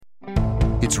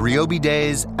It's Ryobi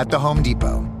Days at the Home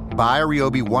Depot. Buy a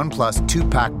Ryobi One Plus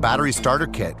 2-pack battery starter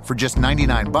kit for just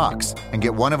 $99 and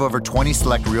get one of over 20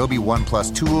 select Ryobi One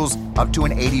Plus tools up to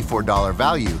an $84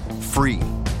 value free.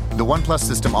 The One Plus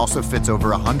system also fits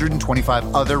over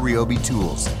 125 other Ryobi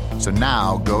tools. So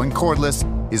now going cordless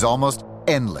is almost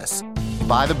endless.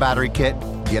 Buy the battery kit,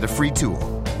 get a free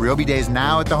tool. Ryobi Days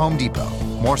now at the Home Depot.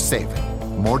 More saving,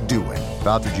 more doing.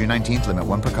 Valid through June 19th. Limit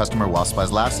 1 per customer while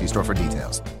supplies last. See store for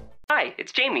details. Hi,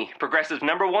 it's Jamie, Progressive's #1,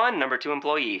 #2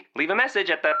 employee. Leave a message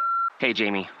at the... Hey,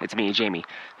 Jamie, it's me, Jamie.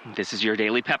 This is your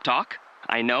daily pep talk.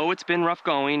 I know it's been rough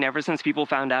going ever since people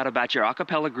found out about your a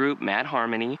cappella group, Mad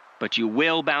Harmony, but you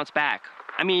will bounce back.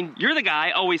 I mean, you're the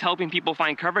guy always helping people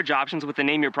find coverage options with the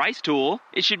Name Your Price tool.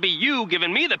 It should be you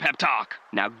giving me the pep talk.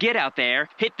 Now get out there,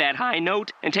 hit that high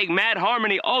note, and take Mad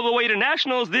Harmony all the way to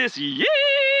nationals this year!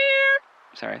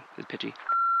 Sorry, it's pitchy.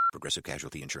 Progressive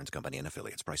Casualty Insurance Company and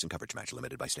Affiliates. Price and coverage match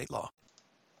limited by state law.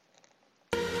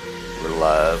 We're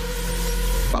live.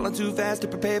 Falling too fast to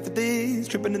prepare for this.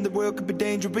 Tripping in the world could be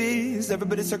dangerous.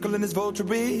 Everybody circling as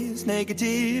vultures.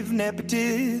 Negative,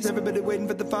 nepotist. Everybody waiting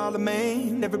for the fall of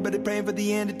man. Everybody praying for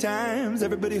the end of times.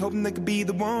 Everybody hoping they could be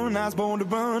the one. I was born to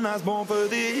run. I was born for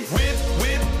this. Whip,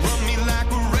 whip, run me like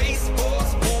a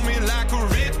racehorse. Pull me like a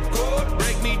ripcord.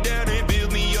 Break me down and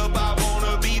build me up. I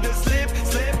wanna be the slip,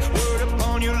 slip. Word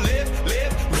upon your lip,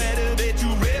 lip. Rather that you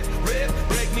rip, rip.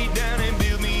 Break me down and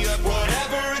build me up.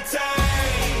 Whatever it takes.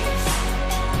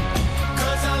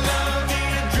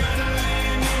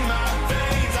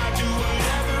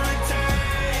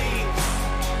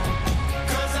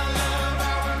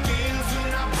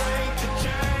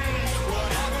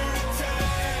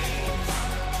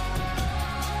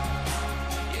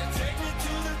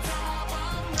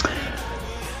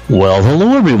 Well,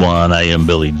 hello everyone, I am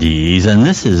Billy Dees, and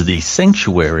this is the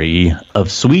Sanctuary of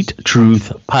Sweet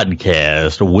Truth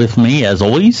podcast. With me, as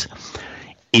always,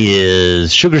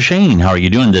 is Sugar Shane. How are you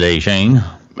doing today, Shane?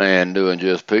 Man, doing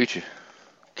just peachy.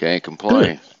 Can't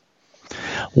complain. Good.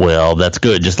 Well, that's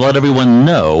good. Just let everyone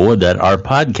know that our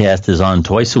podcast is on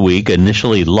twice a week,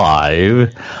 initially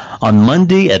live on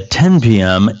Monday at 10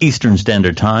 p.m. Eastern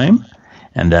Standard Time,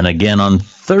 and then again on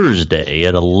Thursday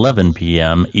at 11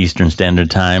 p.m. Eastern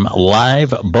Standard Time,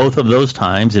 live both of those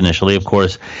times. Initially, of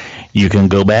course, you can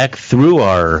go back through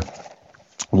our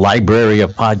library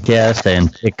of podcasts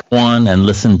and pick one and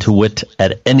listen to it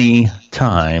at any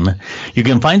time. You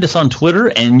can find us on Twitter,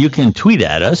 and you can tweet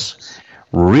at us.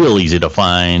 Real easy to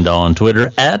find on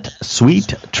Twitter at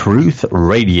Sweet Truth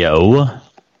Radio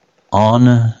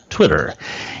on Twitter.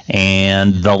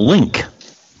 And the link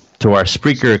to our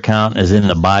Spreaker account is in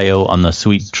the bio on the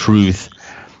Sweet Truth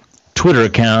Twitter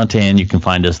account, and you can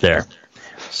find us there.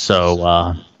 So,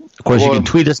 of course, you can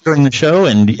tweet us during the show,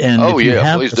 and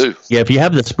please do. Yeah, if you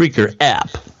have the Spreaker app,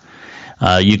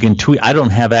 you can tweet. I don't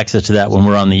have access to that when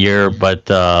we're on the air, but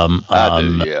I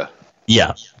do. Yeah.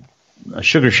 Yeah,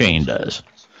 Sugar Shane does.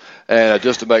 And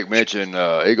just to make mention,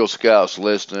 Eagle Scout's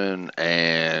listening,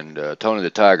 and Tony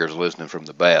the Tiger's listening from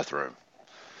the bathroom.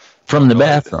 From the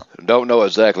bathroom. Don't know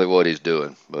exactly what he's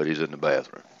doing, but he's in the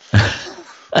bathroom.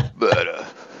 But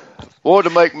wanted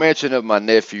to make mention of my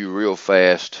nephew real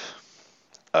fast.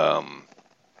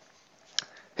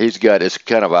 He's got, it's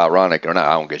kind of ironic, or not,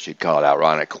 I don't guess you'd call it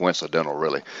ironic, coincidental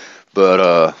really.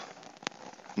 But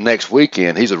next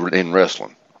weekend, he's in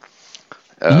wrestling.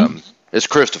 It's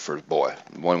Christopher's boy.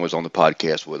 One was on the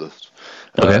podcast with us.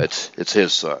 Okay. It's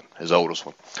his son, his oldest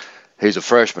one. He's a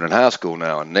freshman in high school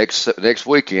now, and next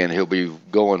weekend he'll be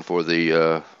going for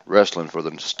the wrestling for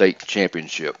the state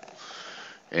championship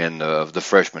in the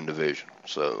freshman division.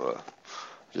 So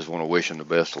just want to wish him the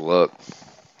best of luck.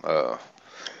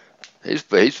 He's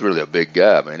really a big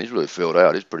guy, man. He's really filled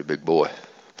out. He's a pretty big boy.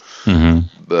 Mm-hmm.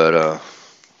 But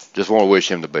just want to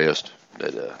wish him the best.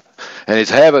 And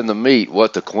he's having the meet.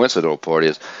 What the coincidental part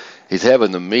is, he's having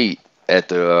the meet at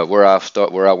the where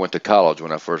I went to college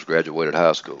when I first graduated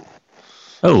high school.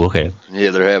 Oh, okay. Yeah,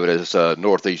 they're having it. It's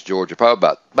northeast Georgia, probably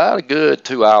about a good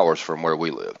 2 hours from where we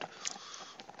lived.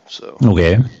 So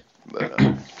okay. But,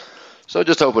 so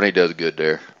just hoping he does good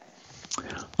there.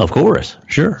 Of course,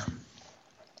 sure.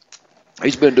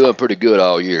 He's been doing pretty good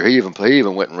all year. He even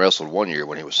went and wrestled one day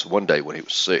when he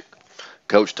was sick.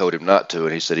 Coach told him not to,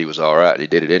 and he said he was all right. He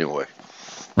did it anyway.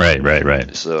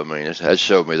 Right. So I mean, that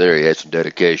showed me there he had some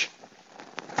dedication.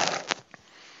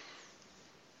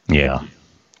 Yeah.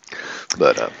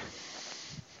 But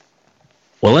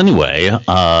well, anyway,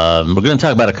 we're going to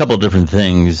talk about a couple of different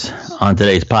things on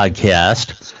today's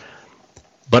podcast.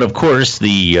 But of course,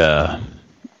 the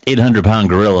 800-pound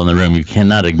gorilla in the room, you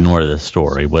cannot ignore this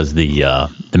story, was the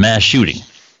mass shooting.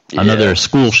 Yeah. Another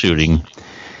school shooting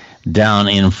down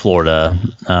in Florida.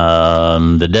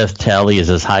 The death tally is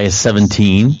as high as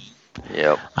 17.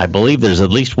 Yep. I believe there's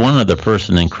at least one other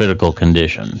person in critical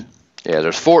condition. Yeah,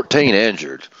 there's 14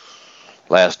 injured,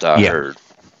 last I heard.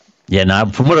 Yeah, now,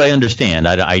 from what I understand,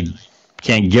 I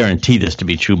can't guarantee this to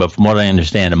be true, but from what I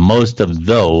understand, most of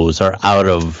those are out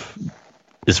of,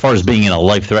 as far as being in a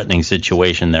life-threatening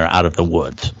situation, they're out of the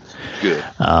woods. Good.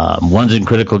 One's in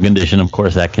critical condition, of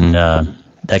course, that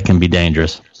can be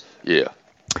dangerous. Yeah.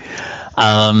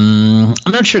 I'm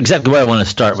not sure exactly where I want to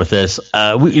start with this.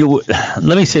 Let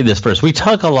me say this first. We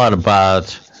talk a lot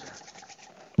about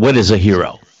what is a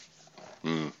hero.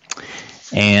 Mm.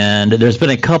 And there's been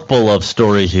a couple of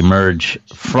stories emerge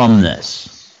from this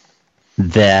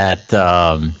that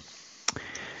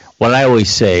what I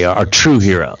always say are true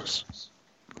heroes.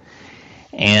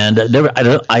 And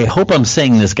I hope I'm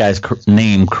saying this guy's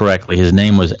name correctly. His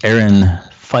name was Aaron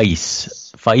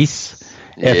Feis. Feis?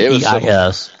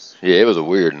 F-E-I-S. Yeah, it was a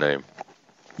weird name.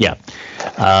 Yeah.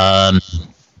 Now,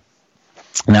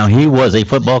 he was a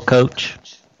football coach,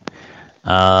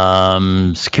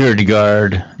 security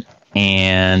guard,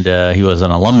 and he was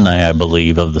an alumni, I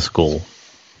believe, of the school.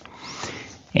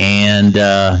 And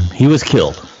he was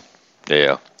killed.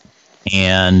 Yeah.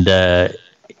 And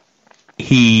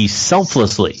he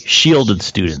selflessly shielded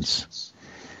students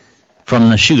from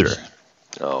the shooter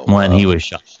when he was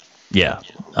shot. Yeah.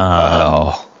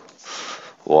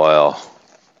 Wow.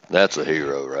 That's a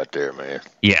hero right there, man.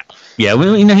 Yeah. Yeah,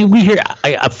 we hear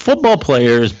football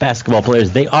players, basketball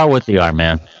players, they are what they are,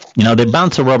 man. You know, they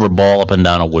bounce a rubber ball up and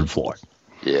down a wood floor.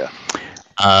 Yeah.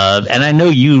 And I know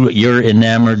you're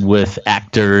enamored with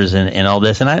actors and all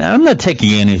this, and I'm not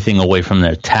taking anything away from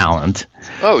their talent.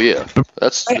 Oh, yeah.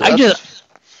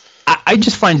 I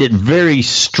just find it very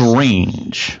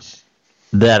strange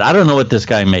that I don't know what this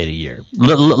guy made a year.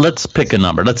 Let's pick a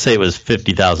number. Let's say it was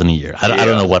 $50,000 a year. I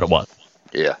don't know what it was.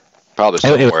 Yeah, probably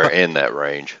somewhere in that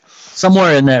range.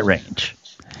 Somewhere in that range.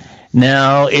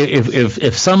 Now, if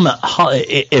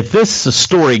this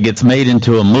story gets made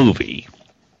into a movie,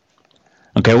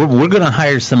 okay, we're going to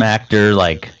hire some actor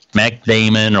like Matt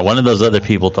Damon or one of those other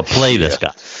people to play this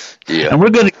guy. Yeah. And we're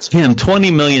going to give him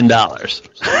 $20 million.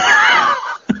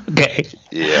 Okay.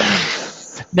 Yeah.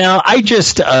 Now, I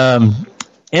just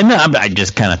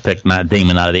kind of picked Matt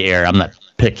Damon out of the air. I'm not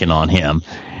picking on him.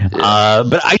 Yeah.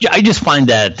 But I just find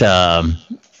that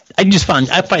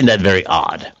I find that very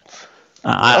odd.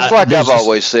 I've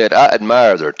always said, I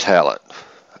admire their talent,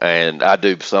 and I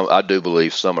do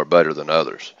believe some are better than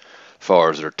others as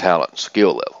far as their talent and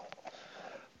skill level.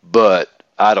 But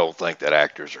I don't think that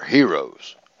actors are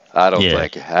heroes. I don't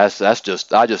think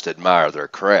I just admire their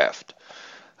craft.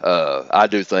 I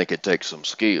do think it takes some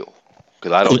skill,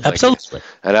 because I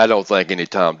don't think any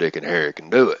Tom, Dick, and Harry can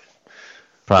do it.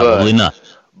 Probably not.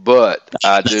 But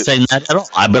I do. Not saying that at all.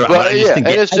 I just think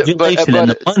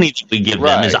the money that we give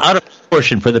them is out of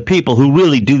proportion for the people who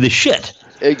really do the shit.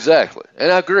 Exactly,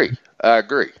 and I agree.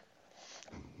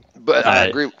 But I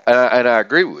agree, and I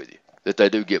agree with you that they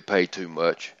do get paid too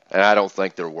much, and I don't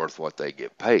think they're worth what they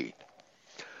get paid.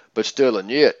 But still and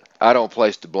yet, I don't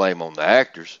place the blame on the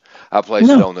actors. I place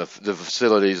it on the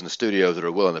facilities and the studios that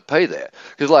are willing to pay that.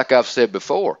 Because like I've said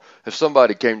before, if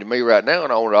somebody came to me right now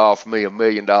and wanted to offer me $1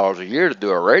 million a year to do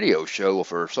a radio show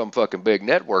for some fucking big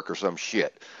network or some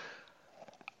shit,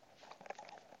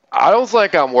 I don't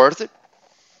think I'm worth it.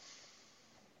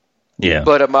 Yeah.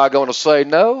 But am I going to say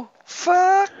no?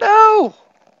 Fuck no.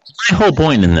 My whole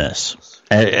point in this,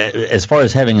 as far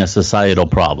as having a societal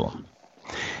problem,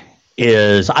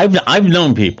 is I've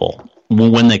known people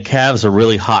when the Cavs are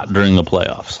really hot during the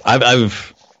playoffs. I'm going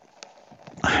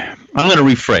to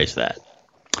rephrase that.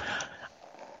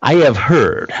 I have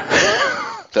heard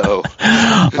on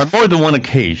more than one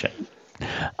occasion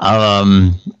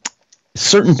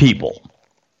certain people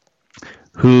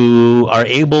who are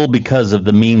able, because of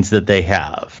the means that they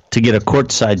have, to get a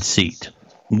courtside seat,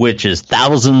 which is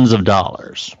thousands of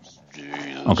dollars.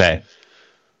 Jesus. Okay.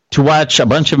 To watch a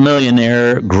bunch of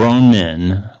millionaire grown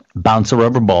men bounce a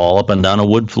rubber ball up and down a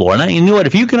wood floor. And you know what?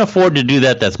 If you can afford to do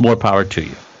that, that's more power to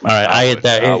you. All right,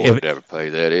 I would never pay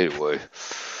that anyway.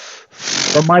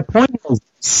 But my point is,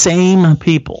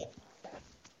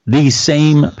 these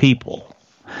same people,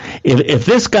 if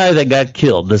this guy that got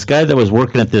killed, this guy that was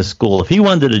working at this school, if he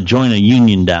wanted to join a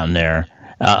union down there,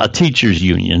 a teachers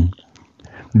union,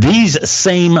 these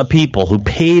same people who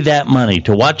pay that money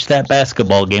to watch that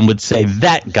basketball game would say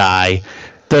that guy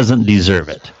doesn't deserve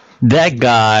it. That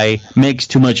guy makes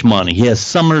too much money. He has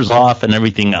summers off and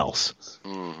everything else.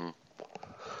 Mm-hmm.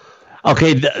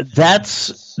 Okay,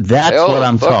 that's what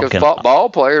I'm talking about. Football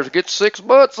players get 6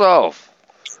 months off.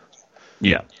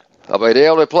 Yeah. I mean, they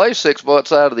only play 6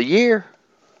 months out of the year.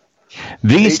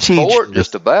 These Each sport, teachers,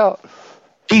 just about.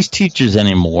 these teachers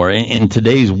anymore in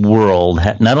today's world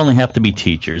not only have to be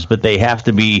teachers, but they have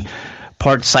to be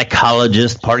part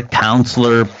psychologist, part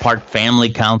counselor, part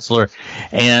family counselor.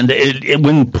 And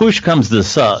when push comes to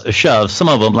shove, some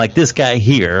of them, like this guy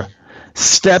here,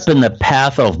 step in the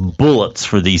path of bullets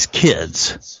for these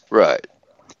kids. Right.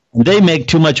 They make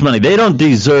too much money. They don't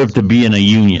deserve to be in a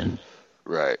union.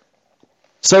 Right.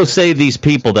 So say these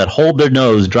people that hold their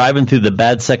nose driving through the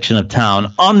bad section of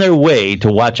town on their way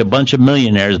to watch a bunch of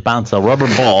millionaires bounce a rubber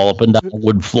ball up and down a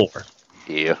wood floor.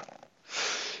 Yeah.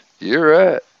 You're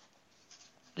right.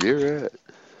 You're right.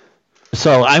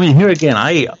 So, I mean, here again,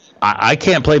 I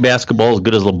can't play basketball as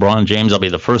good as LeBron James. I'll be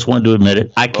the first one to admit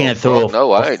it. I can't throw.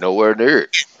 No, I ain't nowhere near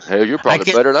it. Hell, you're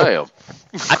probably better than I am.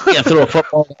 I can't throw a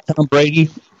football like Tom Brady.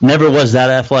 Never was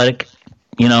that athletic,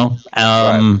 you know.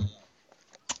 Right.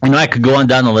 You know, I could go on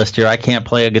down the list here. I can't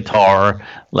play a guitar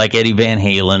like Eddie Van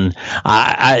Halen.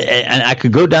 I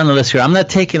could go down the list here. I'm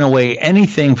not taking away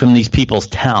anything from these people's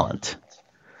talent.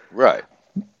 Right.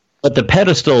 But the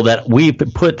pedestal that we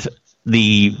put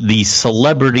the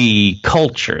celebrity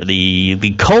culture,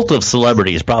 the cult of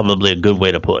celebrity is probably a good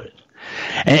way to put it.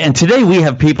 And today we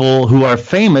have people who are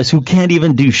famous who can't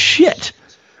even do shit.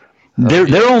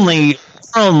 Their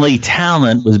only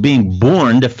talent was being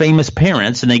born to famous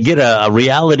parents, and they get a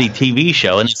reality TV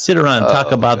show and they sit around and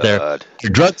talk about their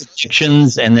drug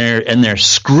addictions and their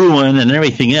screwing and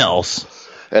everything else.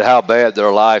 And how bad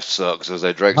their life sucks as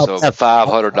they drink some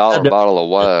 $500 bottle of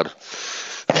wine.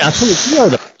 I'll tell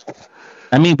you,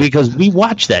 I mean, because we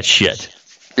watch that shit.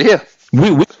 Yeah.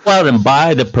 We go out and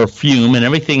buy the perfume and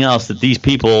everything else that these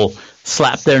people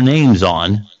slap their names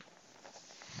on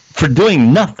for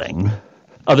doing nothing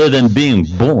other than being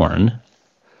born.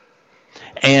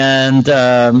 And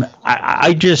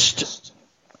I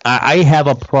have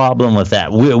a problem with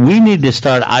that. We need to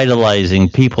start idolizing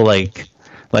people like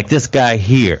this guy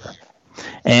here.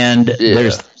 And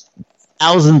there's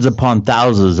thousands upon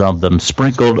thousands of them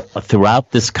sprinkled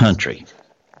throughout this country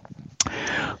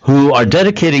who are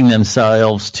dedicating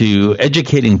themselves to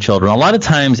educating children. A lot of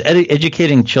times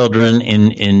educating children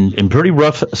in pretty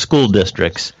rough school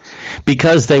districts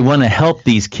because they want to help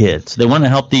these kids. They want to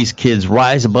help these kids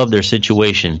rise above their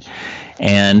situation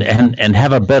and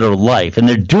have a better life. And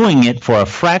they're doing it for a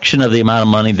fraction of the amount of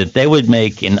money that they would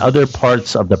make in other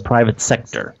parts of the private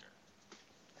sector,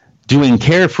 doing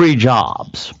carefree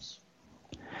jobs.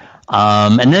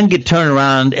 And then get turned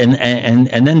around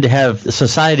and then to have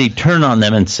society turn on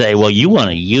them and say, well, you want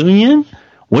a union?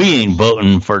 We ain't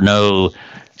voting for no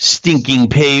stinking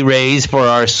pay raise for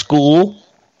our school.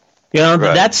 You know,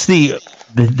 right. That's the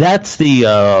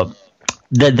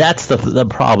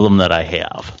problem that I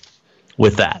have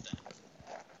with that.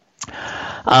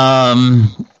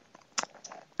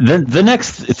 The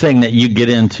next thing that you get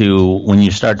into when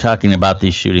you start talking about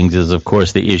these shootings is, of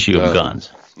course, the issue of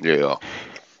guns. Yeah.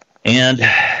 And,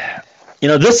 you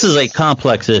know, this is a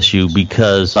complex issue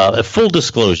because, full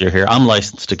disclosure here, I'm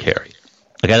licensed to carry.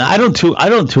 Okay, I don't too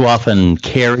often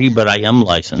carry, but I am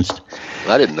licensed.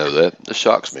 I didn't know that. This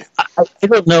shocks me. I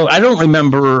don't know. I don't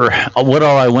remember what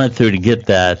all I went through to get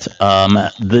that.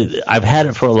 I've had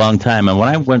it for a long time, and when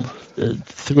I went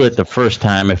through it the first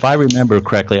time, if I remember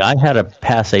correctly, I had to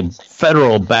pass a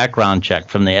federal background check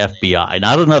from the FBI. And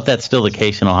I don't know if that's still the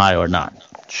case in Ohio or not.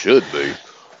 Should be.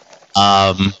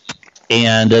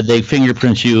 And they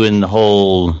fingerprint you in the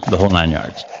whole 9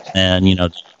 yards. And you know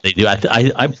they do.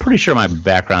 I'm pretty sure my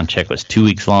background check was 2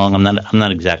 weeks long. I'm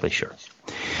not exactly sure.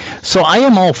 So I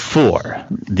am all for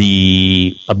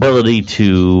the ability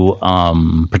to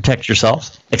protect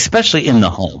yourself, especially in the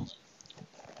home.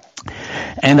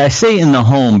 And I say in the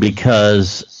home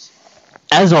because,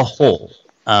 as a whole,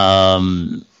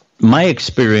 my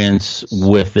experience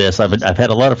with this, I've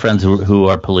had a lot of friends who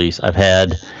are police. I've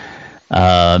had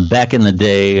back in the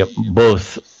day,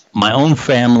 both my own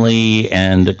family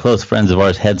and close friends of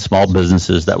ours had small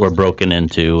businesses that were broken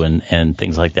into and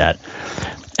things like that.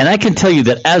 And I can tell you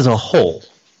that as a whole,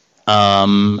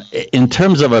 in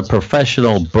terms of a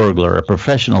professional burglar, a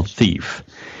professional thief,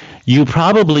 you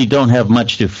probably don't have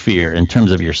much to fear in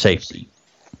terms of your safety.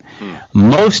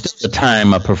 Most of the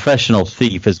time, a professional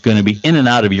thief is going to be in and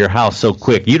out of your house so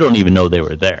quick, you don't even know they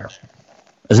were there.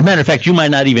 As a matter of fact, you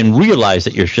might not even realize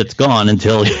that your shit's gone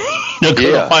until you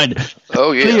find it.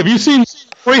 Oh, yeah. Hey, have you seen?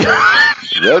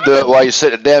 They'll do it while you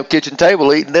sit at the damn kitchen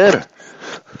table eating dinner.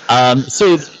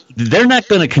 So they're not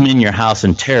going to come in your house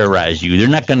and terrorize you. They're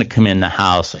not going to come in the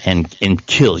house and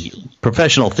kill you.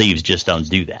 Professional thieves just don't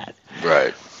do that.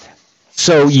 Right.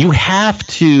 So you have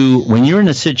to, when you're in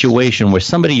a situation where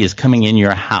somebody is coming in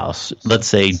your house, let's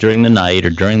say during the night or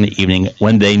during the evening,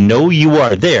 when they know you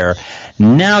are there,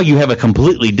 now you have a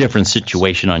completely different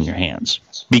situation on your hands.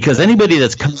 Because anybody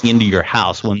that's coming into your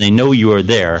house when they know you are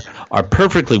there are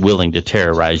perfectly willing to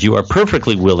terrorize you, are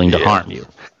perfectly willing to harm you.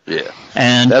 Yeah.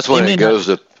 And that's when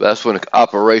that's when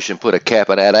Operation Put a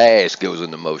Cap in That Ass goes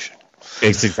into motion.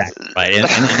 It's exactly right. And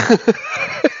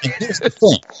here's the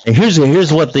thing. And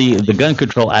here's what the gun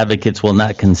control advocates will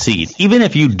not concede. Even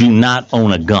if you do not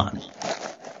own a gun,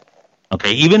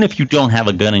 okay, even if you don't have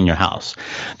a gun in your house,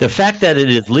 the fact that it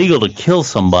is legal to kill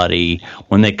somebody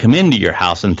when they come into your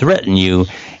house and threaten you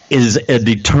is a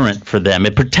deterrent for them.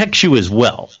 It protects you as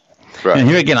well. Right. And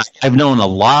here again, I've known a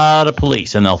lot of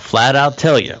police, and they'll flat out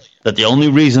tell you that the only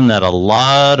reason that a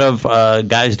lot of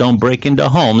guys don't break into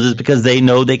homes is because they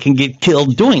know they can get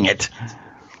killed doing it.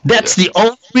 That's the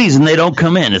only reason they don't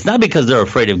come in. It's not because they're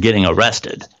afraid of getting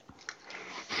arrested.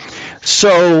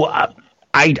 So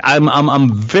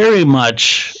I'm very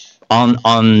much on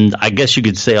I guess you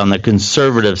could say on the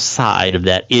conservative side of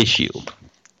that issue.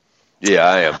 Yeah,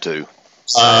 I am too.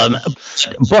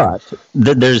 But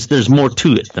there's more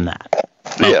to it than that.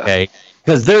 Okay.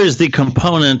 Because there's the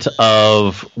component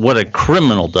of what a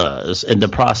criminal does in the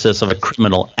process of a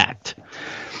criminal act.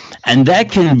 And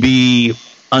that can be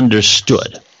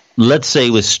understood. Let's say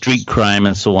with street crime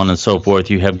and so on and so forth,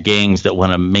 you have gangs that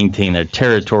want to maintain their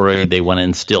territory. They want to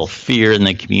instill fear in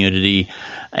the community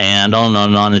and on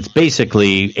and on. It's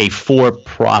basically a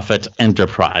for-profit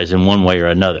enterprise in one way or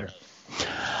another.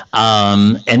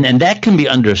 And that can be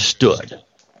understood.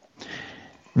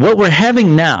 What we're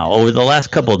having now over the last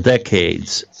couple of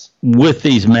decades with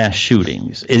these mass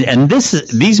shootings, and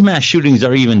these mass shootings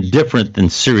are even different than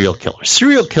serial killers.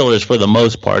 Serial killers, for the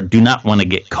most part, do not want to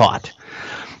get caught.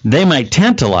 They might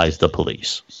tantalize the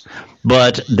police,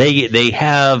 but they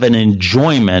have an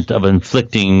enjoyment of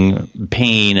inflicting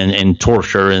pain and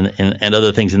torture and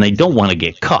other things, and they don't want to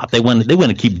get caught. They want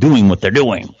to keep doing what they're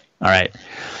doing. All right.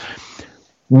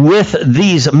 With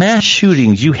these mass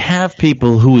shootings, you have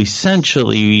people who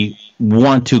essentially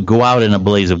want to go out in a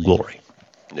blaze of glory.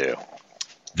 Yeah.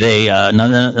 They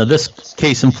now this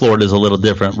case in Florida is a little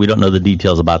different. We don't know the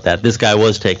details about that. This guy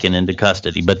was taken into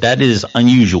custody, but that is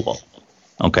unusual.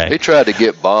 Okay. He tried to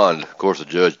get bond. Of course, the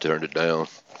judge turned it down.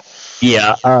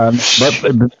 Yeah,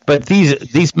 but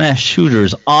these mass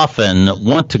shooters often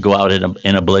want to go out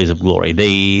in a blaze of glory.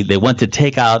 They want to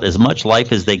take out as much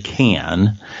life as they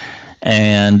can,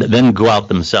 and then go out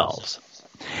themselves.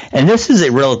 And this is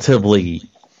a relatively,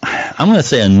 I'm going to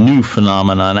say, a new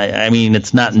phenomenon. I mean,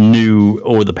 it's not new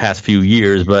over the past few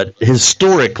years, but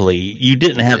historically, you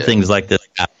didn't have things like this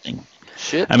happening.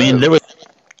 Shit. I mean, this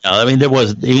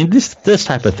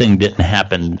type of thing didn't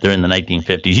happen during the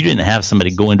 1950s. You didn't have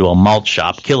somebody go into a malt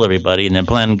shop, kill everybody, and then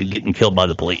plan on getting killed by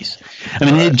the police. I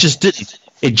mean, it just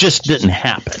didn't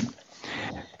happen.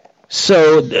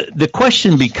 So the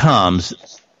question becomes,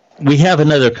 we have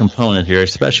another component here,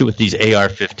 especially with these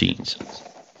AR-15s.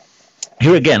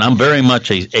 Here again, I'm very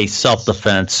much a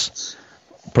self-defense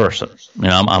person. You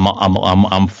know,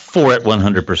 I'm for it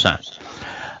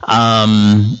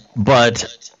 100%. But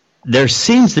there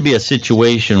seems to be a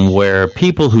situation where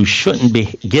people who shouldn't be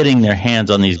getting their hands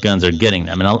on these guns are getting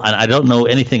them. And I don't know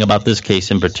anything about this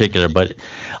case in particular, but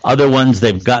other ones,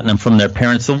 they've gotten them from their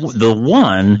parents. The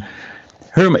one,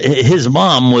 his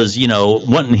mom was,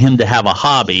 wanting him to have a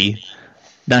hobby.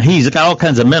 Now he's got all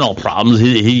kinds of mental problems.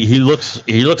 He looks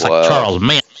like Charles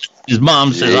Manson. His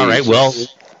mom says, "All right, well,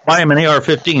 buy him an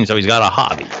AR-15 so he's got a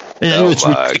hobby." Oh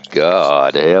my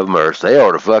God, have mercy! They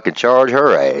ought to fucking charge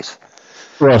her ass.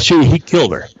 Well, he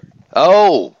killed her.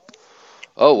 Oh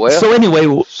well. So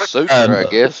anyway, suture, I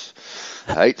guess.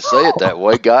 I hate to say it that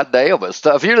way, goddamn, but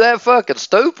if you're that fucking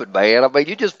stupid, man, I mean,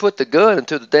 you just put the gun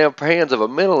into the damn hands of a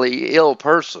mentally ill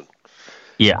person.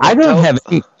 Yeah, I don't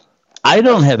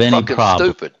have any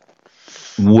problem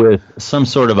with some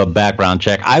sort of a background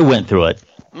check. I went through it.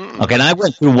 Okay, and I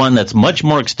went through one that's much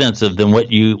more extensive than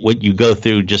what you go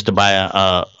through just to buy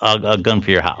a gun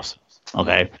for your house.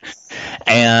 Okay,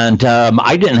 and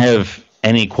I didn't have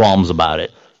any qualms about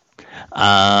it.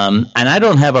 And I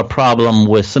don't have a problem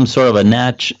with some sort of a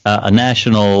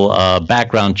national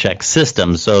background check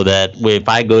system, so that if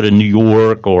I go to New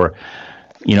York or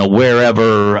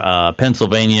wherever,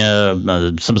 Pennsylvania,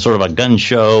 some sort of a gun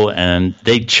show, and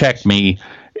they check me,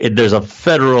 there's a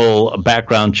federal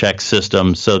background check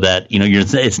system, so that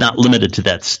it's not limited to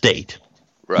that state.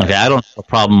 Right. Okay, I don't have a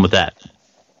problem with that.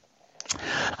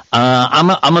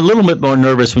 I'm a little bit more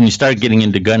nervous when you start getting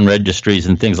into gun registries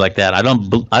and things like that. I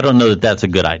don't know that that's a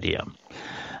good idea.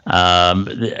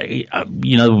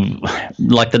 You know,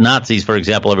 like the Nazis, for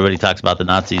example. Everybody talks about the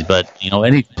Nazis, but you know,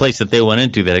 any place that they went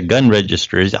into that had gun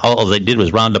registers, all they did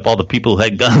was round up all the people who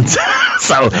had guns.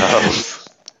 So,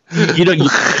 you know,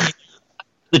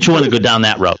 that you want to go down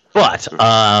that road. But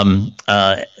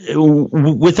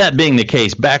with that being the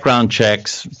case, background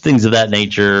checks, things of that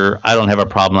nature, I don't have a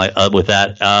problem with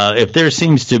that. If there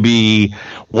seems to be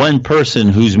one person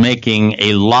who's making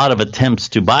a lot of attempts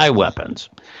to buy weapons,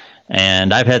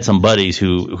 and I've had some buddies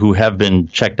who have been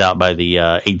checked out by the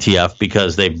ATF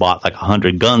because they've bought like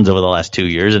 100 guns over the last 2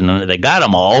 years, and they got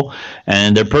them all,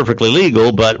 and they're perfectly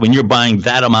legal. But when you're buying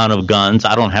that amount of guns,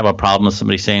 I don't have a problem with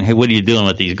somebody saying, hey, what are you doing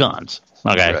with these guns?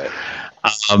 Okay. Right.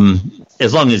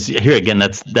 As long as, here again,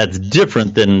 that's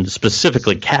different than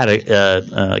specifically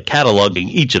cataloging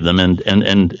each of them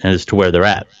and as to where they're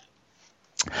at.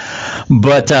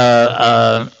 But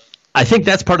I think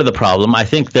that's part of the problem. I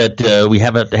think that we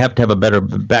have to have a better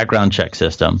background check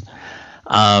system.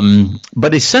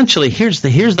 But essentially, here's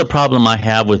the problem I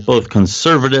have with both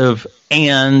conservative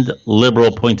and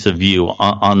liberal points of view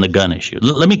on the gun issue.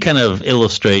 Let me kind of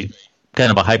illustrate kind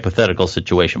of a hypothetical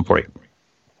situation for you.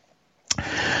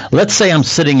 Let's say I'm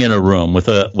sitting in a room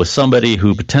with somebody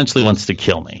who potentially wants to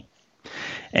kill me,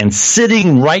 and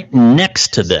sitting right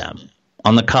next to them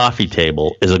on the coffee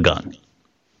table is a gun.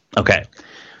 Okay.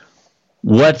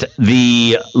 What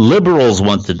the liberals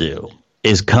want to do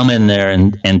is come in there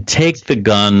and take the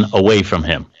gun away from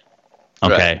him.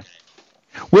 Okay. Right.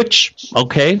 Which,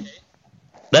 okay,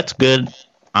 that's good.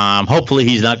 Hopefully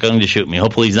he's not going to shoot me.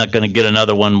 Hopefully he's not going to get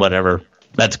another one, whatever.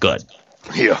 That's good.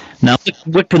 Yeah. Now,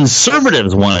 what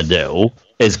conservatives want to do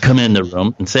is come in the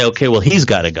room and say, okay, well, he's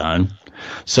got a gun,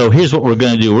 so here's what we're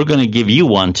going to do. We're going to give you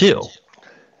one, too.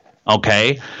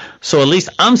 Okay? So at least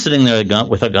I'm sitting there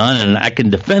with a gun, and I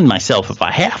can defend myself if I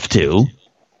have to.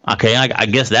 Okay, I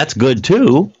guess that's good,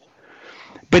 too.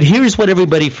 But here's what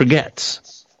everybody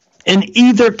forgets. In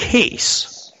either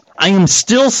case, I am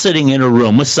still sitting in a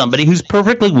room with somebody who's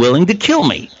perfectly willing to kill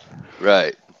me.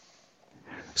 Right.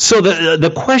 So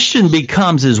the question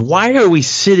becomes is, why are we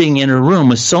sitting in a room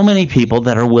with so many people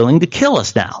that are willing to kill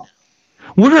us now?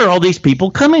 Where are all these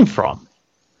people coming from?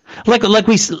 Like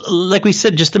we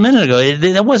said just a minute ago,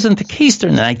 that wasn't the case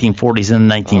during the 1940s and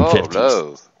the 1950s.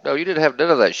 Oh, no, you didn't have none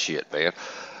of that shit, man.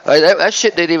 That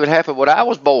shit didn't even happen when I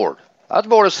was born. I was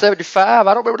born in 75.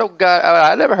 I don't remember no guy.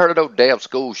 I never heard of no damn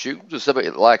school shootings or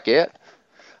something like that.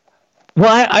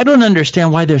 Well, I don't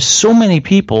understand why there's so many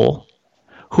people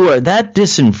who are that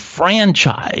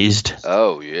disenfranchised.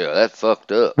 Oh, yeah, that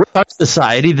fucked up. Our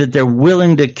society, that they're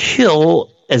willing to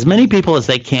kill as many people as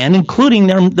they can, including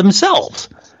themselves,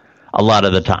 a lot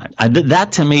of the time.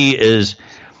 That to me is,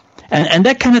 and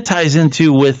that kind of ties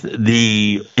into with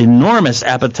the enormous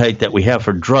appetite that we have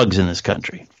for drugs in this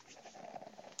country.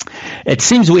 It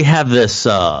seems we have this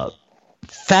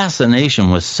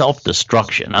fascination with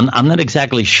self-destruction. I'm not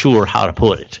exactly sure how to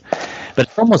put it, but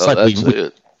it's almost like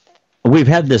we've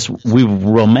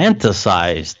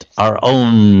romanticized our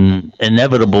own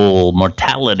inevitable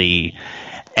mortality,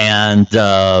 and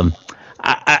I'm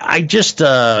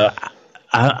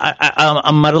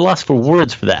at a loss for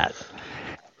words for that.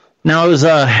 Now, I was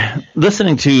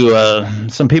listening to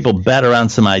some people bat around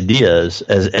some ideas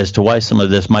as to why some of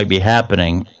this might be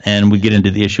happening, and we get into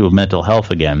the issue of mental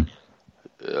health again.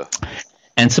 Yeah.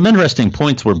 And some interesting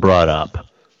points were brought up,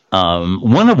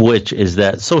 one of which is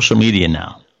that social media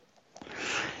now.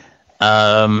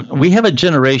 We have a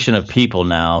generation of people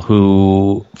now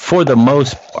who, for the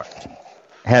most part,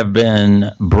 have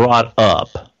been brought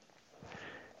up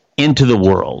into the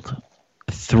world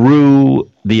through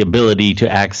the ability to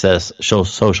access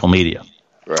social media.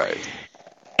 Right.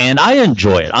 And I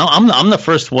enjoy it. I'm the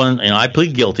first one. You know, I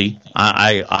plead guilty.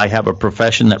 I have a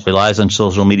profession that relies on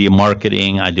social media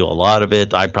marketing. I do a lot of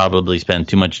it. I probably spend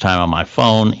too much time on my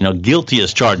phone. You know, guilty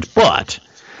as charged, but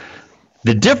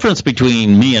the difference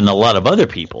between me and a lot of other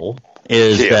people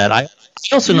is that I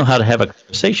also know how to have a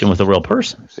conversation with a real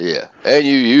person. Yeah, and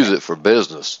you use it for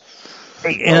business.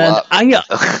 And go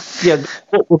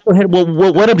ahead.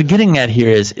 Well, what I'm getting at here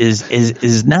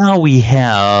is now we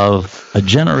have a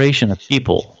generation of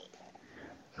people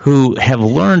who have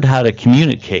learned how to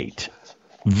communicate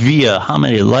via how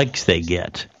many likes they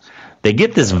get. They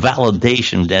get this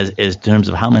validation as in terms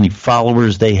of how many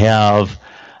followers they have.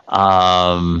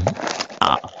 How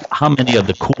many of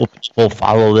the cool people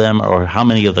follow them, or how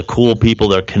many of the cool people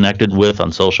they're connected with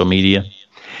on social media.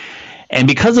 And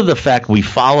because of the fact we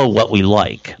follow what we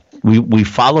like, We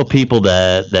follow people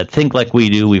that think like we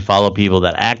do. We follow people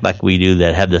that act like we do,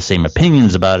 that have the same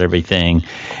opinions about everything.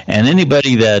 And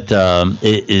anybody that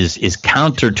is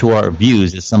counter to our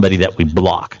views is somebody that we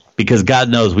block, because God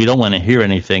knows we don't want to hear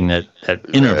anything that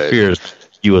interferes with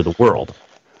the view of the world.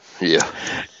 Yeah.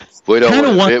 We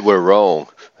don't want to admit we're wrong.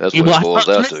 That's what it boils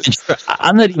down to.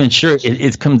 I'm not even sure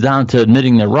it comes down to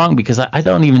admitting they're wrong, because I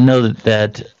don't even know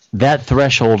that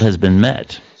threshold has been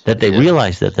met, that they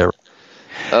realize that they're wrong.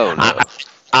 Oh, no.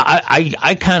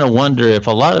 I kind of wonder if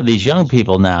a lot of these young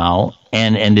people now,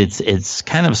 and it's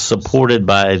kind of supported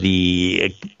by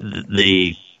the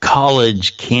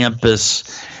college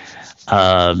campus,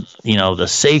 the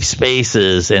safe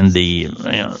spaces and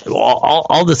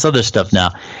all this other stuff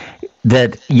now,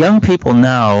 that young people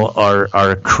now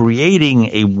are creating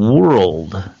a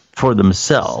world for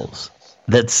themselves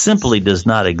that simply does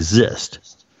not exist.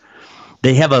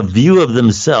 They have a view of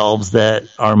themselves that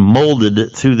are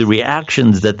molded through the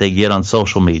reactions that they get on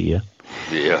social media.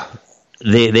 Yeah.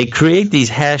 They create these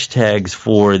hashtags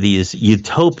for these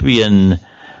utopian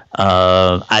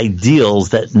ideals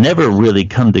that never really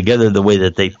come together the way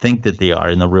that they think that they are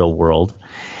in the real world.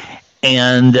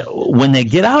 And when they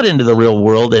get out into the real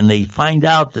world and they find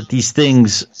out that these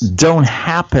things don't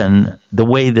happen the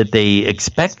way that they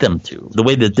expect them to, the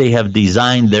way that they have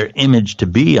designed their image to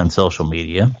be on social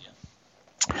media,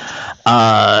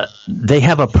 they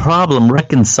have a problem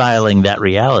reconciling that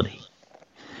reality.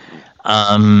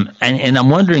 And I'm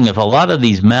wondering if a lot of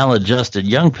these maladjusted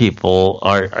young people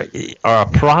are a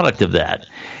product of that.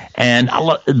 And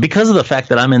because of the fact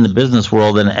that I'm in the business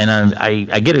world and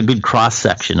I get a good cross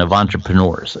section of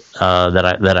entrepreneurs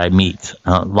that I meet.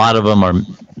 A lot of them are,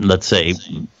 let's say,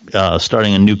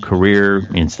 starting a new career.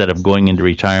 Instead of going into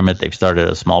retirement, they've started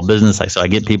a small business. So I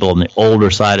get people on the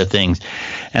older side of things,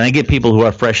 and I get people who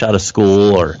are fresh out of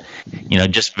school or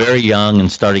just very young and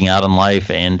starting out in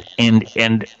life. And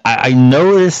I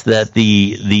notice that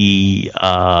the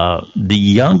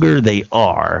younger they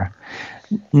are.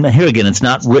 Now, here again, it's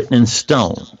not written in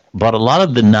stone, but a lot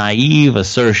of the naive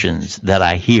assertions that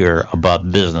I hear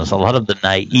about business, a lot of the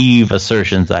naive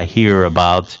assertions I hear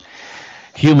about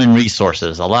human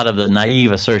resources, a lot of the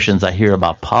naive assertions I hear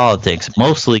about politics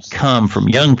mostly come from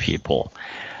young people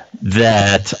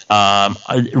that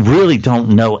really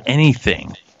don't know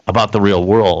anything about the real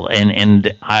world. And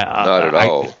not at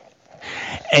all.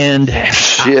 And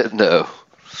shit, no.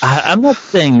 I'm not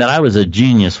saying that I was a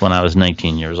genius when I was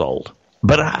 19 years old.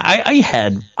 But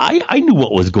I knew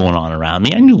what was going on around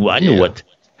me. I knew what.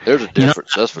 There's a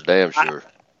difference. That's for damn sure.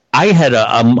 I had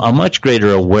a much greater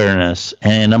awareness,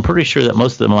 and I'm pretty sure that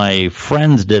most of my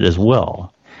friends did as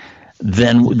well,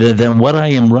 than what I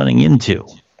am running into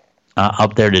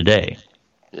out there today.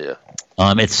 Yeah.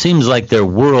 It seems like their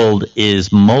world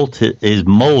is molded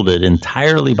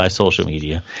entirely by social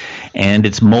media, and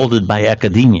it's molded by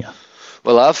academia.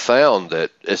 Well, I've found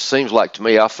that it seems like to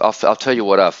me, I'll tell you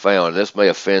what I've found. This may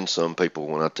offend some people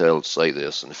when I say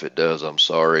this, and if it does, I'm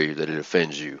sorry that it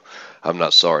offends you. I'm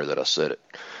not sorry that I said it.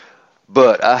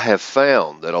 But I have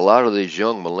found that a lot of these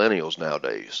young millennials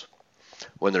nowadays,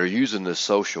 when they're using this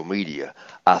social media,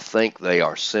 I think they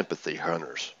are sympathy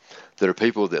hunters. There are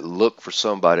people that look for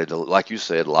somebody to, like you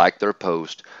said, like their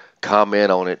post, comment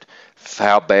on it,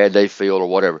 how bad they feel or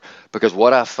whatever. Because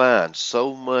what I find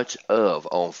so much of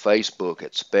on Facebook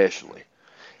especially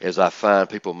is I find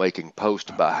people making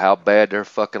posts about how bad their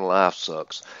fucking life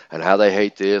sucks and how they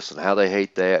hate this and how they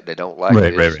hate that. They don't like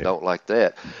this, don't like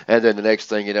that. And then the next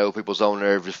thing you know, people's on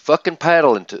there just fucking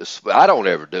paddling to. I don't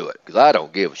ever do it because I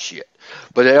don't give a shit.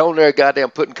 But they're on there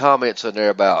goddamn putting comments in there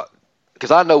about,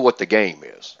 because I know what the game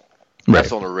is. That's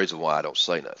the only reason why I don't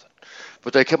say nothing.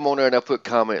 But they come on there and they'll put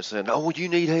comments saying, "Oh, you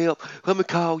need help? Let me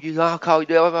call you. I'll call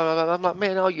you." I'm like,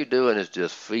 man, all you're doing is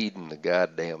just feeding the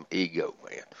goddamn ego,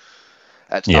 man.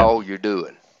 That's all you're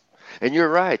doing. And you're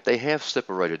right. They have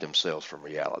separated themselves from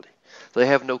reality. They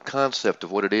have no concept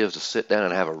of what it is to sit down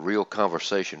and have a real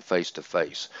conversation face to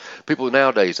face. People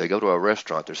nowadays, they go to a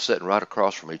restaurant. They're sitting right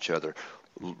across from each other.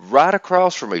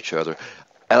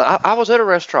 And I was at a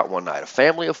restaurant one night, a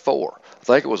family of 4. I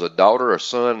think it was a daughter, a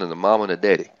son, and a mom and a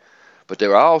daddy. But they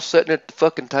were all sitting at the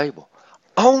fucking table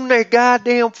on their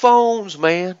goddamn phones,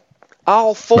 man.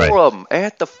 All 4 of them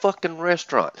at the fucking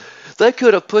restaurant. They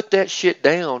could have put that shit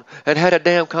down and had a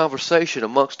damn conversation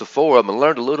amongst the 4 of them and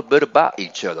learned a little bit about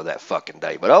each other that fucking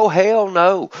day. But oh, hell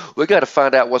no. We got to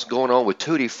find out what's going on with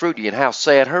Tutti Frutti and how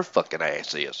sad her fucking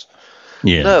ass is.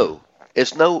 Yeah. No.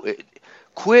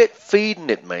 Quit feeding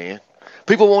it, man.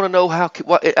 People want to know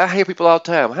I hear people all the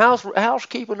time, how's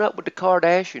Keeping Up with the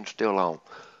Kardashians still on?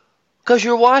 Because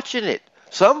you're watching it.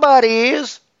 Somebody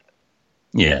is.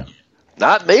 Yeah.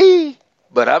 Not me,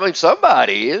 but I mean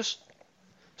somebody is.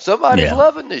 Somebody's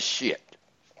loving this shit.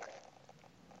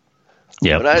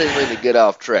 Yeah. But I didn't mean to get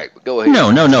off track. But go ahead.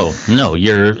 No.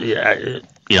 You're,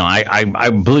 I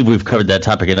believe we've covered that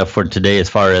topic enough for today as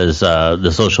far as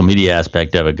the social media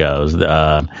aspect of it goes.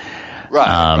 Right.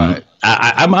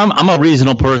 I'm a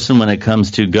reasonable person when it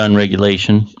comes to gun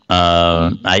regulation.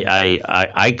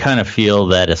 I kind of feel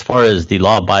that as far as the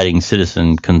law-abiding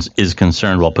citizen is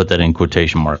concerned, we'll put that in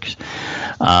quotation marks.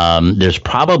 There's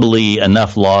probably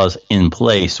enough laws in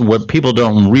place. What people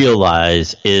don't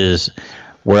realize is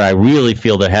where I really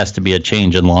feel there has to be a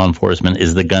change in law enforcement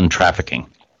is the gun trafficking.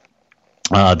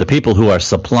 The people who are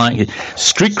supplying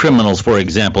street criminals, for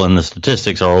example, and the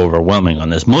statistics are overwhelming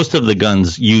on this. Most of the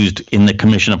guns used in the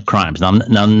commission of crimes. Now,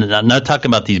 I'm not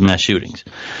talking about these mass shootings,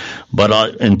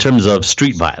 but in terms of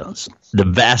street violence, the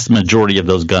vast majority of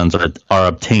those guns are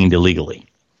obtained illegally.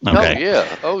 Okay.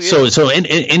 Oh yeah. So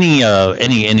any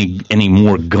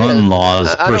more gun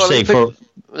laws per se for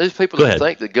these people that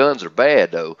think the guns are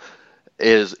bad though.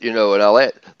 Is, and all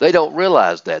that. They don't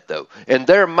realize that, though. In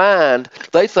their mind,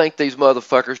 they think these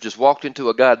motherfuckers just walked into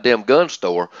a goddamn gun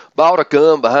store, bought a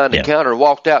gun behind the counter, and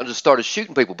walked out and just started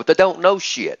shooting people. But they don't know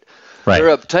shit. Right. They're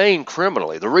obtained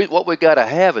criminally. What we got to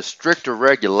have is stricter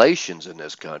regulations in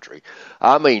this country.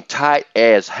 I mean, tight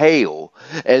as hell.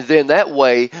 And then that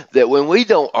way, that when we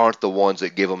aren't the ones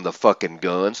that give them the fucking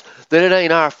guns, then it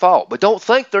ain't our fault. But don't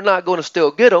think they're not going to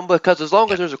still get them, because as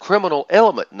long as there's a criminal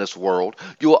element in this world,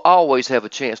 you will always have a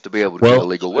chance to be able to get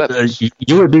illegal weapons.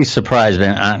 You would be surprised,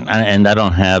 man, and I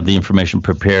don't have the information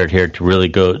prepared here to really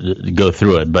go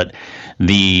through it, but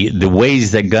the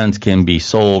ways that guns can be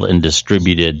sold and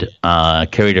distributed,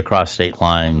 carried across state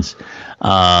lines,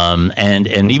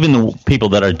 and even the people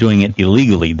that are doing it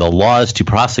illegally, the laws to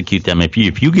prosecute them. If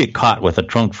you get caught with a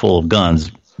trunk full of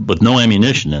guns with no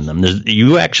ammunition in them,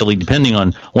 you actually, depending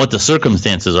on what the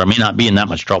circumstances are, may not be in that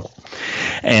much trouble.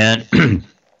 And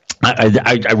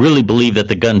I really believe that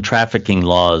the gun trafficking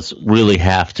laws really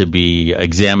have to be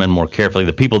examined more carefully.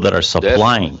 The people that are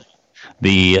supplying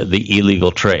the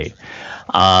illegal trade.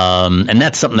 And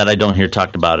that's something that I don't hear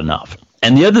talked about enough.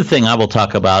 And the other thing I will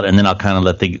talk about, and then I'll kind of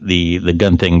let the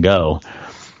gun thing go.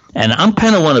 And I'm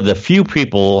kind of one of the few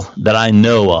people that I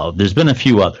know of. There's been a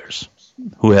few others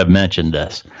who have mentioned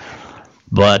this.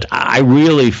 But I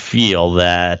really feel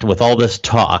that with all this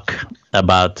talk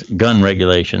about gun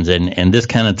regulations, and this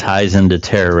kind of ties into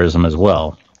terrorism as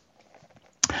well,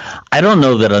 I don't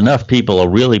know that enough people are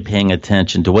really paying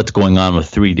attention to what's going on with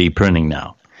 3D printing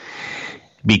now.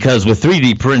 Because with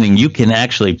 3D printing, you can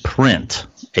actually print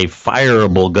a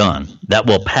fireable gun that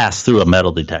will pass through a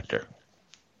metal detector.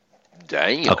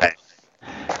 Damn. Okay.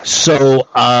 So,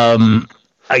 and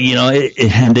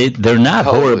they're not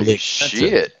horribly expensive.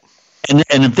 Shit. And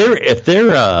if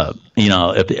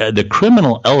the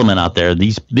criminal element out there,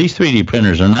 these 3D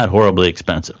printers are not horribly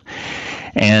expensive.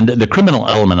 And the criminal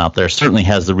element out there certainly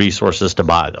has the resources to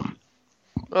buy them.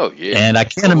 Oh, yeah. And I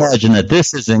can't imagine that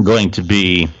this isn't going to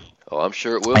be I'm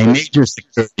sure it will a major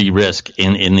security risk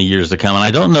in the years to come. And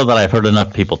I don't know that I've heard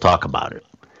enough people talk about it.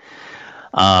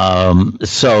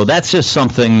 So that's just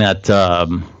something that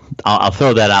I'll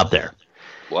throw that out there.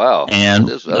 Wow. And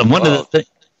one of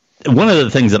the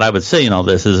things that I would say in all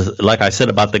this is, like I said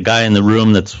about the guy in the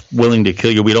room that's willing to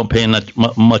kill you, we don't pay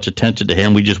much attention to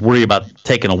him. We just worry about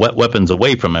taking weapons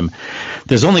away from him.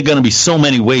 There's only going to be so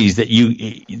many ways that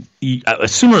you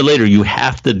sooner or later, you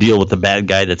have to deal with the bad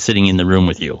guy that's sitting in the room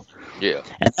with you. Yeah.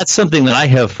 And that's something that I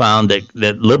have found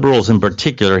that liberals in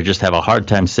particular just have a hard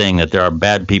time saying that there are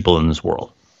bad people in this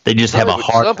world. They just have a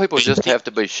hard. Some people just have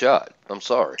to be shot. I'm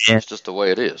sorry. It's just the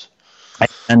way it is.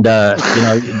 And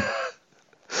getting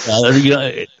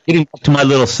back to my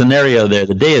little scenario there,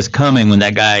 the day is coming when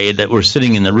that guy that we're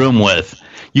sitting in the room with,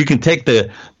 you can take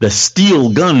the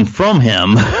steel gun from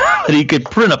him, but he could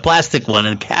print a plastic one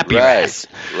and cap your ass.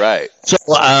 Right. So,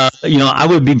 I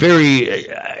would be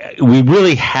we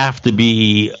really have to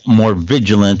be more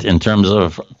vigilant in terms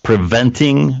of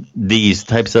preventing these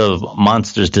types of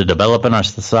monsters to develop in our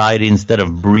society instead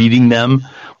of breeding them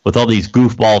with all these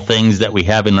goofball things that we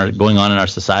have going on in our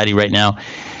society right now.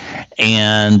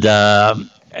 And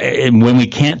when we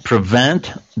can't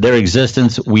prevent their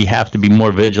existence, we have to be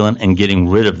more vigilant in getting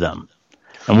rid of them.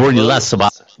 And worry less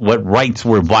about what rights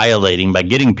we're violating by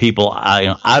getting people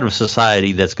out of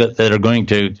society that are going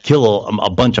to kill a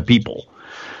bunch of people.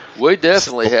 We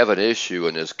definitely have an issue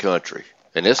in this country.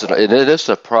 And it's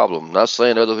a problem. I'm not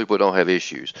saying other people don't have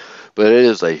issues, but it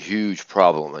is a huge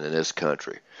problem in this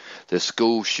country. This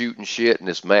school shooting shit and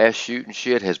this mass shooting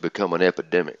shit has become an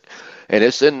epidemic. And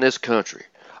it's in this country.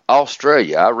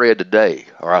 Australia, I read today,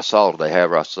 or I saw it today,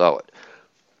 however I saw it.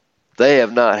 They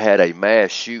have not had a mass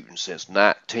shooting since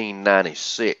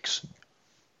 1996.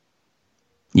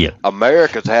 Yeah.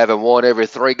 America's having one every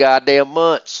 3 goddamn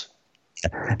months.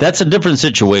 That's a different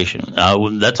situation.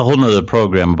 That's a whole nother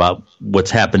program about what's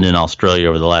happened in Australia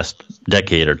over the last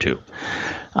decade or two.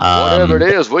 Whatever it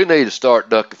is, we need to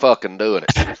start fucking doing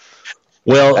it.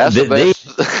 Well, that's the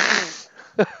best.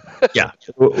 Yeah.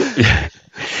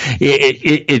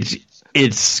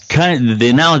 It's kind of the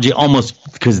analogy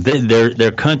almost because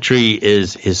their country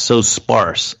is so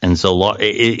sparse and so long.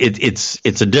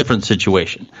 It's a different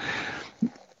situation.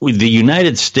 The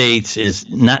United States is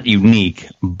not unique,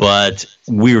 but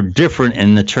we're different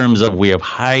in the terms of we have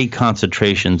high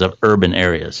concentrations of urban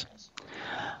areas.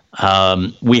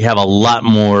 We have a lot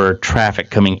more traffic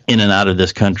coming in and out of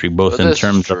this country, both in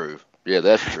terms of. Yeah,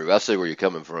 that's true. I see where you're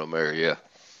coming from there. Yeah,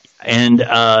 and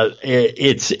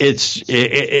it's a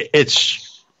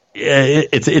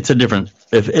different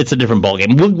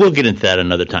ballgame. We'll get into that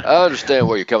another time. I understand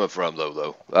where you're coming from,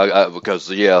 though. Because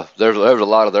there's a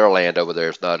lot of their land over there.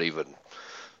 It's not even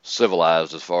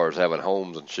civilized as far as having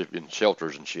homes and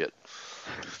shelters and shit.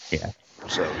 Yeah.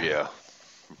 So yeah,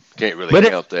 can't really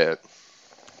count that.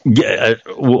 Yeah,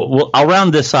 I'll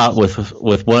round this out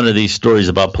with one of these stories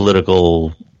about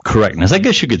political correctness. I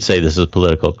guess you could say this is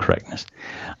political correctness.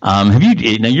 Have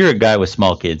you? Now you're a guy with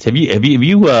small kids. Have you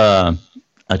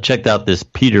checked out this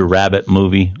Peter Rabbit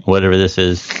movie, whatever this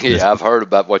is? Yeah, I've heard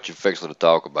about what you're fixing to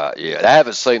talk about. Yeah, I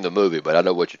haven't seen the movie, but I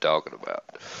know what you're talking about.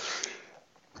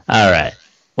 All right.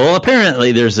 Well,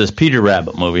 apparently there's this Peter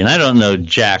Rabbit movie, and I don't know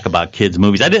jack about kids'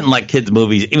 movies. I didn't like kids'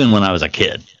 movies even when I was a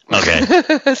kid. Okay.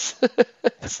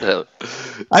 So,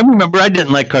 I remember I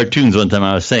didn't like cartoons one time.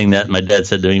 I was saying that, and my dad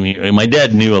said to me, my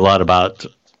dad knew a lot about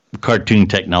cartoon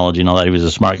technology and all that. He was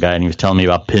a smart guy, and he was telling me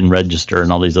about pin register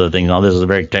and all these other things. Oh, this is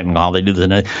very technical. How they do this.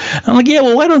 And I'm like, yeah,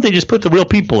 well, why don't they just put the real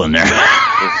people in there?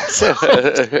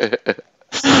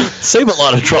 Save a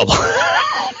lot of trouble.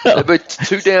 There'd be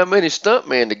too damn many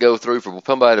stuntmen to go through for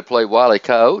somebody to play Wile E.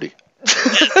 Coyote.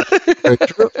 Very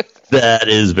true. That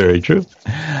is very true.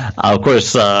 Of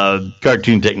course,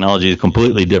 cartoon technology is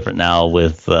completely different now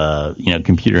with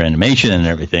computer animation and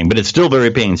everything, but it's still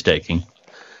very painstaking.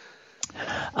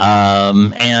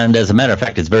 And as a matter of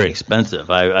fact, it's very expensive.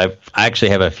 I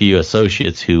actually have a few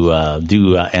associates who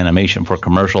do animation for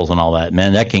commercials and all that.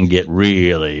 Man, that can get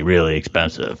really, really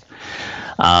expensive.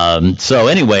 So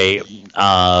anyway,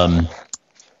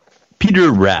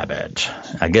 Peter Rabbit,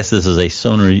 I guess this is a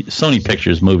Sony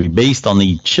Pictures movie based on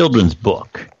the children's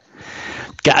book,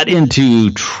 got into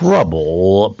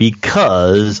trouble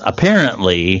because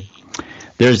apparently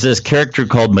there's this character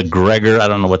called McGregor. I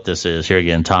don't know what this is. Here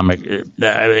again, Tom.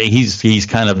 He's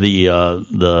kind of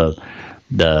the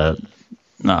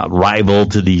rival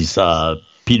to these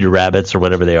Peter Rabbits or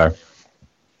whatever they are,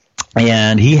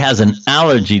 and he has an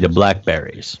allergy to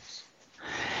blackberries.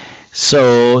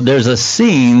 So there's a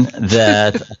scene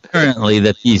that apparently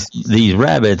that these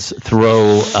rabbits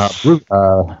throw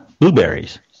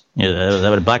blueberries. Is that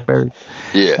what blackberries?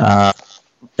 Yeah.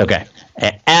 Okay.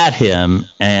 At him,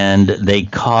 and they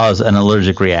cause an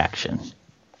allergic reaction.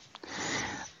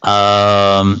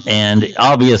 And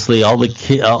obviously, all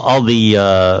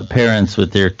the parents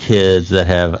with their kids that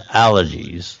have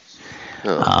allergies,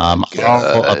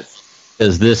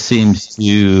 because this seems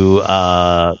to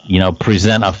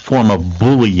present a form of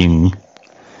bullying.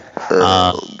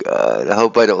 Oh God! I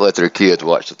hope they don't let their kids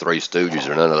watch the Three Stooges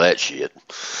or none of that shit.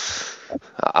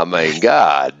 I mean,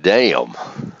 God damn,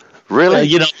 really?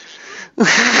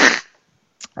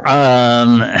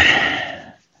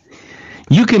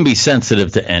 You can be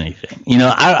sensitive to anything.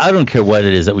 I don't care what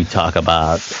it is that we talk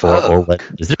about or what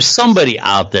it is. There's somebody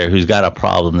out there who's got a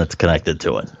problem that's connected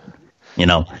to it.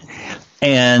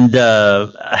 And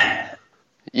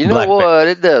you know what?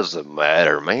 It doesn't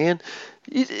matter, man.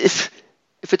 If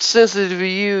it's sensitive to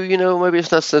you, maybe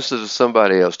it's not sensitive to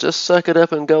somebody else. Just suck it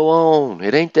up and go on.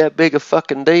 It ain't that big a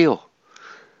fucking deal.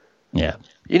 Yeah.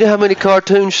 You know how many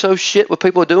cartoons show shit with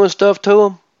people doing stuff to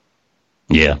them?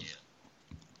 Yeah.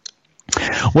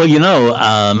 Well,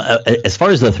 as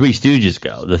far as the Three Stooges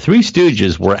go, the Three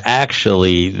Stooges were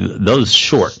actually, those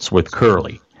shorts with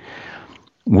Curly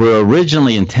were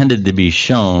originally intended to be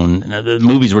shown. Now, the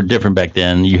movies were different back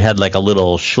then. You had like a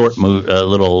little short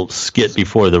little skit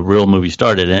before the real movie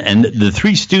started, and the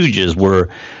Three Stooges were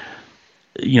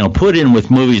put in with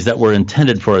movies that were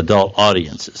intended for adult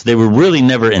audiences. They were really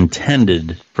never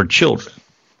intended for children.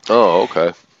 Oh,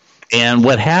 okay. And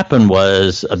what happened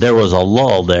was there was a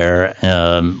lull there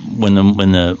when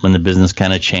the business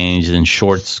kind of changed and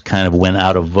shorts kind of went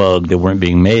out of vogue. They weren't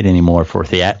being made anymore for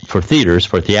theaters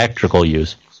for theatrical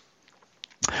use.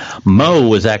 Mo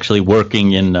was actually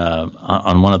working in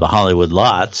on one of the Hollywood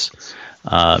lots,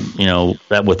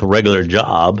 that with a regular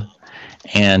job.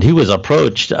 And he was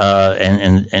approached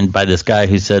and by this guy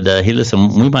who said, "Hey,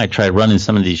 listen, we might try running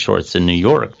some of these shorts in New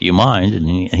York. Do you mind?" And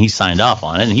he signed off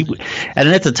on it. And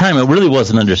at the time, it really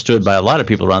wasn't understood by a lot of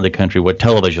people around the country what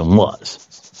television was,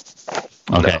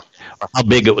 okay, or how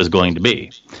big it was going to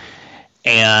be.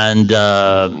 And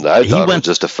I thought it was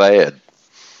just a fad.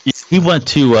 He went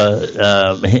to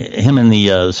him and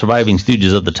the surviving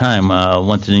Stooges of the time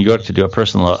went to New York to do a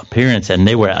personal appearance, and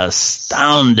they were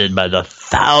astounded by the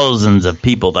thousands of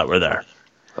people that were there.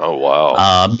 Oh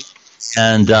wow!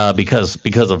 And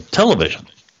because of television,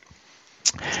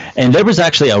 and there was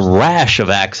actually a rash of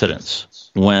accidents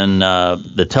when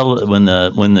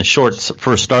the shorts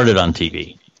first started on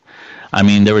TV. I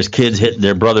mean, there was kids hitting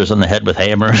their brothers on the head with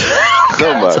hammers.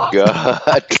 Oh my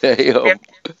God! Damn.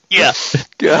 Yeah.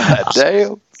 God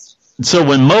damn. So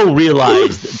when Mo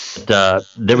realized that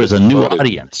there was a new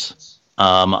audience,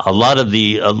 one of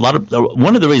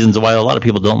the reasons why a lot of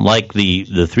people don't like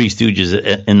the Three Stooges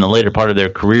in the later part of their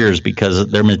careers because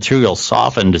their material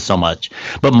softened so much.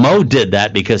 But Mo did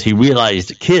that because he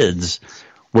realized kids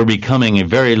were becoming a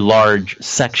very large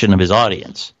section of his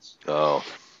audience. Oh.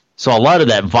 So a lot of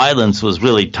that violence was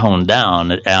really toned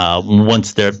down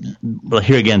once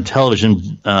here again,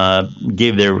 television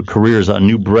gave their careers a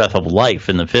new breath of life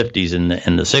in the 50s and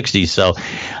the 60s. So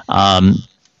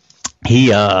he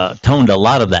toned a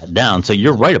lot of that down. So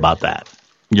you're right about that.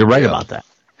 You're right about that.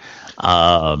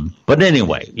 But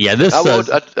anyway, yeah, this.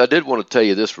 I did want to tell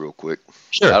you this real quick.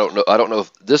 Sure. I don't know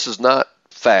if this is not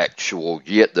factual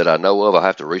yet that I know of. I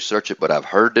have to research it, but I've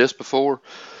heard this before.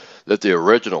 That the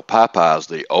original Popeyes,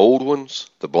 the old ones,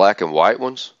 the black and white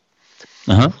ones,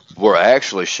 were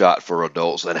actually shot for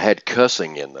adults and had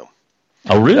cussing in them.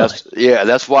 Oh, really?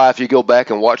 That's why if you go back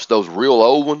and watch those real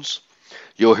old ones,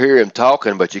 you'll hear him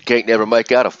talking, but you can't never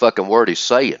make out a fucking word he's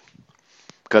saying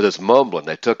because it's mumbling.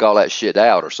 They took all that shit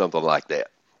out or something like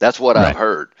that. That's what I've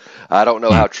heard. I don't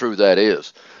know how true that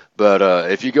is. But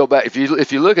if you go back, if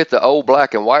you look at the old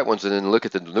black and white ones and then look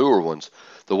at the newer ones,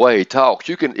 the way he talks,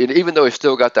 you can, even though he's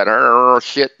still got that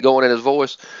shit going in his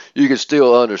voice, you can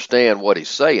still understand what he's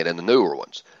saying in the newer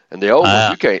ones. And the old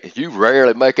ones, you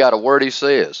rarely make out a word he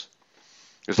says.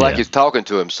 It's like he's talking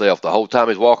to himself the whole time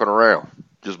he's walking around,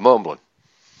 just mumbling.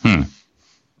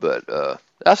 But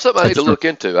that's something I need to look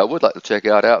into. I would like to check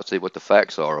it out and see what the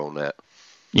facts are on that.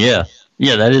 Yeah,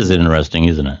 that is interesting,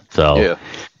 isn't it? So,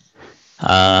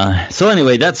 so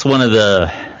anyway, that's one of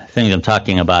the things I'm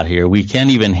talking about here. We can't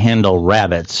even handle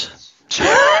rabbits.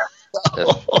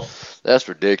 That's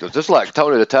ridiculous. Just like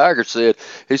Tony the Tiger said,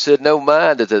 he said, "No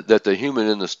mind that the human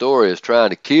in the story is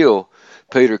trying to kill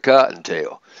Peter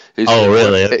Cottontail." He said,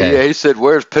 really? Okay. Yeah, he said,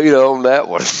 "Where's Peter on that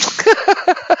one?"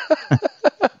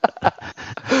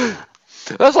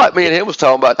 That's like me and him was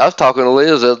talking about. I was talking to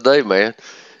Liz the other day, man.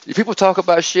 People talk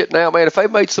about shit now, man. If they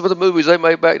made some of the movies they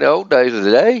made back in the old days of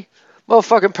today,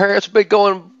 motherfucking parents would be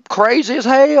going crazy as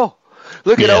hell.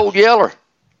 Look at Old Yeller.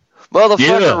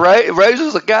 Motherfucker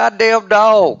raises a goddamn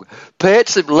dog.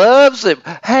 Pets him, loves him.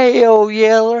 Hey, Old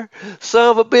Yeller. Son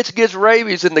of a bitch gets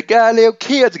rabies and the goddamn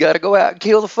kid's got to go out and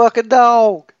kill the fucking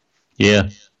dog. Yeah.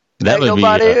 That would be...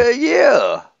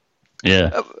 Yeah.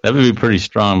 That would be pretty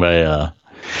strong by...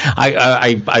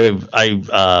 I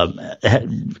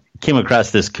came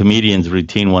across this comedian's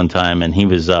routine one time, and he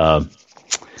was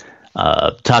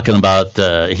talking about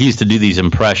he used to do these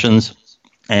impressions,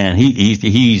 and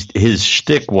his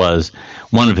shtick was,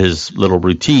 one of his little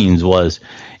routines was,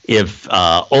 if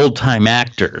old time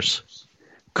actors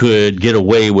could get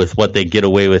away with what they get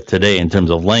away with today in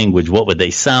terms of language, what would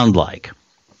they sound like?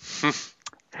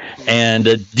 And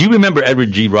do you remember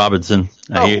Edward G. Robinson?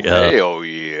 Hell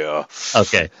yeah.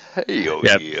 Okay. Hell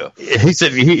yeah. He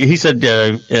said,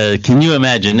 can you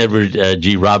imagine Edward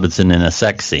G. Robinson in a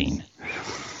sex scene?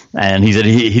 And he said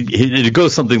it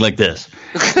goes something like this.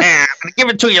 I'm gonna give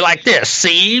it to you like this.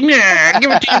 See, yeah,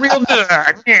 give it to you real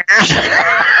good. Yeah.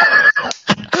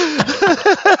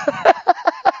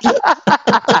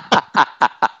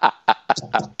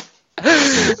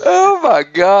 Oh my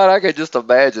God, I can just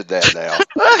imagine that now.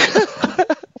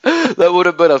 That would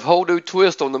have been a whole new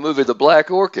twist on the movie The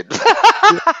Black Orchid. That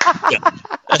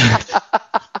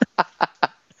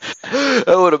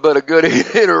would have been a good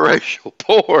interracial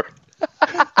porn.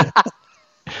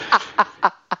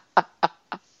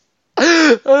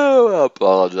 Oh, I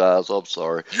apologize. I'm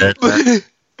sorry.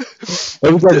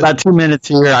 We've got about 2 minutes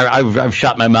here. I've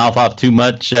shot my mouth off too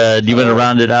much. Do you want to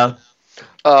round it out?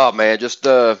 Oh man, just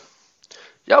y'all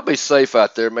be safe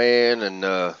out there, man, and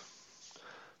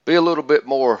be a little bit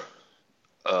more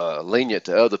lenient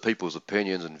to other people's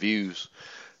opinions and views.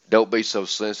 Don't be so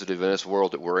sensitive in this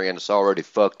world that we're in. It's already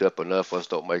fucked up enough. Let's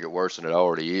don't make it worse than it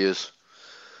already is.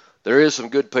 There is some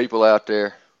good people out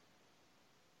there.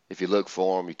 If you look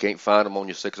for them, you can't find them on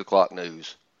your 6 o'clock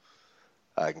news.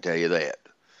 I can tell you that.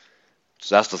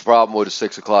 So that's the problem with the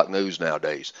 6 o'clock news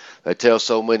nowadays. They tell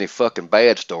so many fucking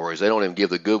bad stories, they don't even give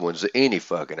the good ones any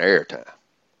fucking airtime.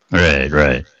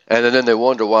 Right. And then they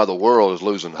wonder why the world is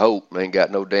losing hope and ain't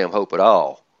got no damn hope at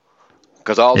all.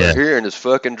 Because all they're hearing is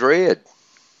fucking dread.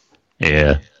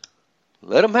 Yeah.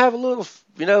 Let them have a little,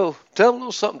 tell them a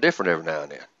little something different every now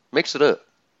and then. Mix it up.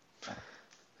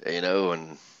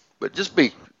 But just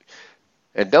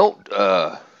and don't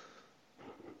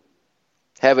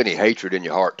have any hatred in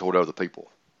your heart toward other people.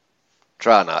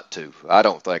 Try not to. I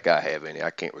don't think I have any. I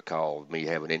can't recall me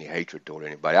having any hatred toward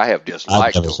anybody. I have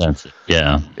dislike toward them.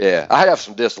 Yeah, I have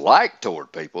some dislike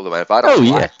toward people. I mean, if I don't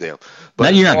like them. But now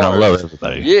you're not going to love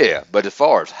everybody. Yeah, but as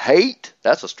far as hate,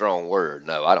 that's a strong word.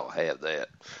 No, I don't have that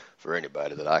for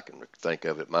anybody that I can think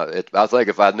of. I think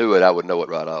if I knew it, I would know it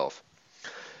right off.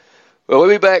 Well, we'll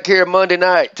be back here Monday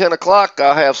night, 10 o'clock.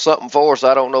 I'll have something for us.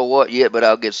 I don't know what yet, but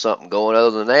I'll get something going.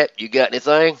 Other than that, you got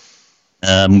anything?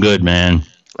 I'm good, man.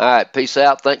 All right, peace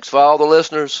out. Thanks for all the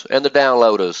listeners and the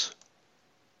downloaders.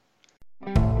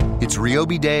 It's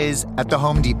Ryobi Days at the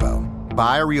Home Depot.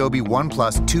 Buy a Ryobi One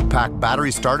Plus 2-pack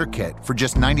battery starter kit for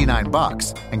just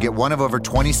 $99 and get one of over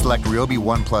 20 select Ryobi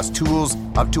One Plus tools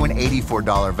up to an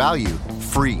 $84 value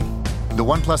free. The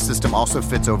One Plus system also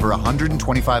fits over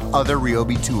 125 other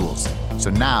Ryobi tools. So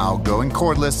now going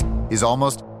cordless is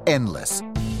almost endless.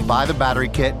 Buy the battery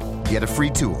kit, get a free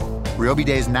tool. Ryobi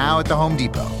Days now at the Home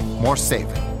Depot. More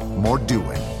saving, more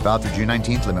doing. Valid through June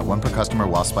 19th. Limit 1 per customer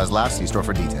while supplies last. See store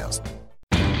for details.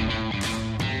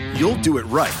 You'll do it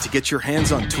right to get your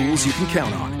hands on tools you can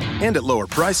count on. And at lower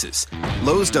prices.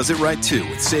 Lowe's does it right too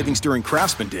with savings during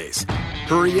Craftsman Days.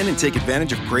 Hurry in and take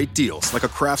advantage of great deals like a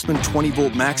Craftsman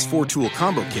 20-volt Max 4-tool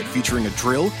combo kit featuring a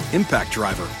drill, impact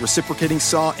driver, reciprocating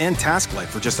saw, and task light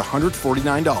for just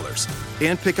 $149.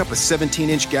 And pick up a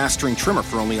 17-inch gas string trimmer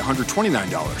for only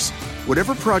 $129.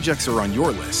 Whatever projects are on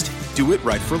your list, do it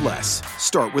right for less.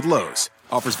 Start with Lowe's.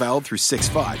 Offers valid through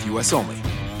 6/5 U.S. only.